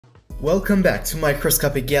Welcome back to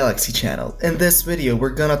Microscopic Galaxy channel. In this video we're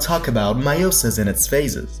gonna talk about meiosis and its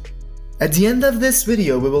phases. At the end of this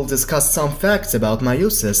video we will discuss some facts about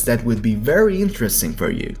meiosis that would be very interesting for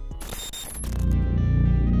you.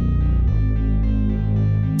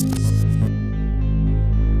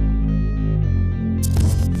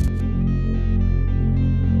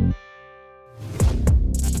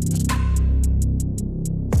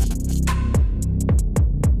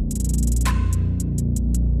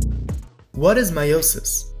 What is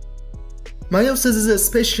meiosis? Meiosis is a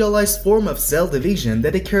specialized form of cell division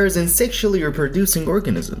that occurs in sexually reproducing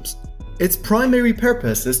organisms. Its primary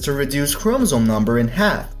purpose is to reduce chromosome number in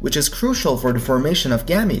half, which is crucial for the formation of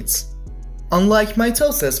gametes. Unlike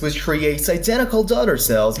mitosis, which creates identical daughter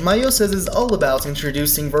cells, meiosis is all about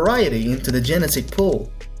introducing variety into the genetic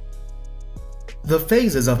pool. The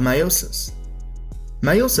phases of meiosis.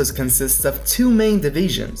 Meiosis consists of two main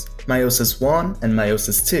divisions, meiosis 1 and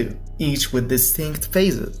meiosis 2, each with distinct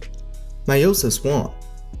phases. Meiosis 1.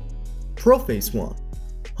 Prophase 1.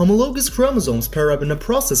 Homologous chromosomes pair up in a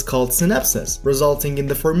process called synapsis, resulting in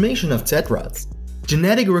the formation of tetrads.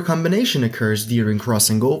 Genetic recombination occurs during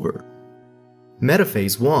crossing over.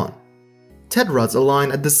 Metaphase 1. Tetrads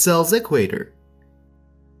align at the cell's equator.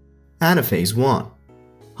 Anaphase 1.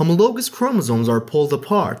 Homologous chromosomes are pulled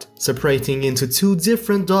apart, separating into two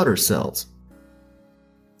different daughter cells.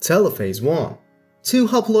 Telophase 1. Two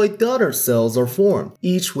haploid daughter cells are formed,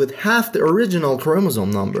 each with half the original chromosome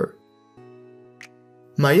number.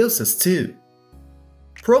 Meiosis 2.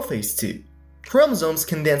 Prophase 2. Chromosomes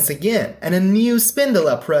condense again, and a new spindle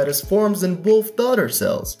apparatus forms in both daughter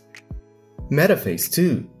cells. Metaphase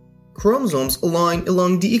 2. Chromosomes align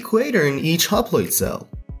along the equator in each haploid cell.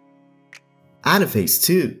 Anaphase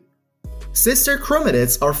 2. Sister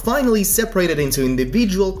chromatids are finally separated into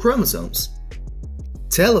individual chromosomes.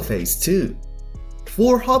 Telophase 2.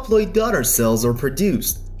 4 haploid daughter cells are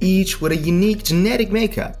produced, each with a unique genetic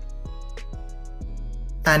makeup.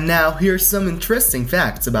 And now here's some interesting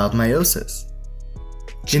facts about meiosis.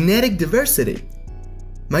 Genetic diversity.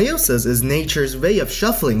 Meiosis is nature's way of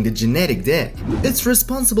shuffling the genetic deck. It's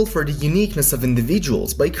responsible for the uniqueness of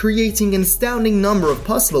individuals by creating an astounding number of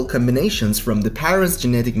possible combinations from the parent's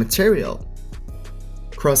genetic material.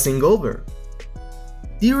 Crossing over.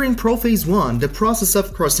 During Prophase 1, the process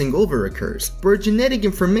of crossing over occurs, where genetic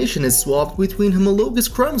information is swapped between homologous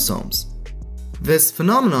chromosomes. This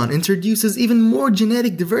phenomenon introduces even more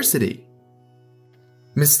genetic diversity.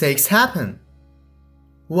 Mistakes happen.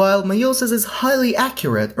 While meiosis is highly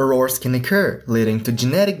accurate, errors can occur, leading to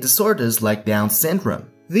genetic disorders like Down syndrome.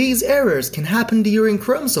 These errors can happen during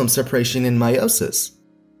chromosome separation in meiosis.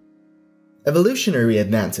 Evolutionary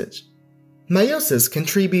advantage. Meiosis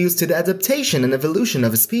contributes to the adaptation and evolution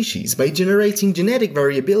of a species by generating genetic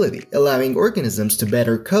variability, allowing organisms to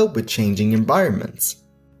better cope with changing environments.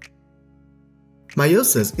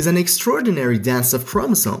 Meiosis is an extraordinary dance of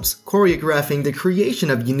chromosomes, choreographing the creation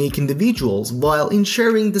of unique individuals while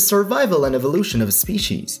ensuring the survival and evolution of a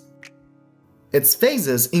species. Its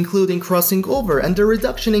phases, including crossing over and the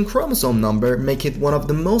reduction in chromosome number, make it one of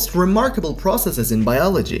the most remarkable processes in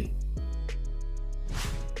biology.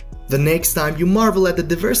 The next time you marvel at the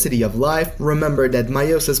diversity of life, remember that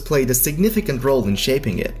meiosis played a significant role in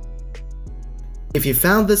shaping it. If you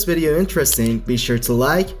found this video interesting, be sure to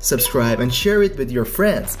like, subscribe, and share it with your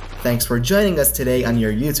friends. Thanks for joining us today on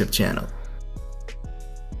your YouTube channel.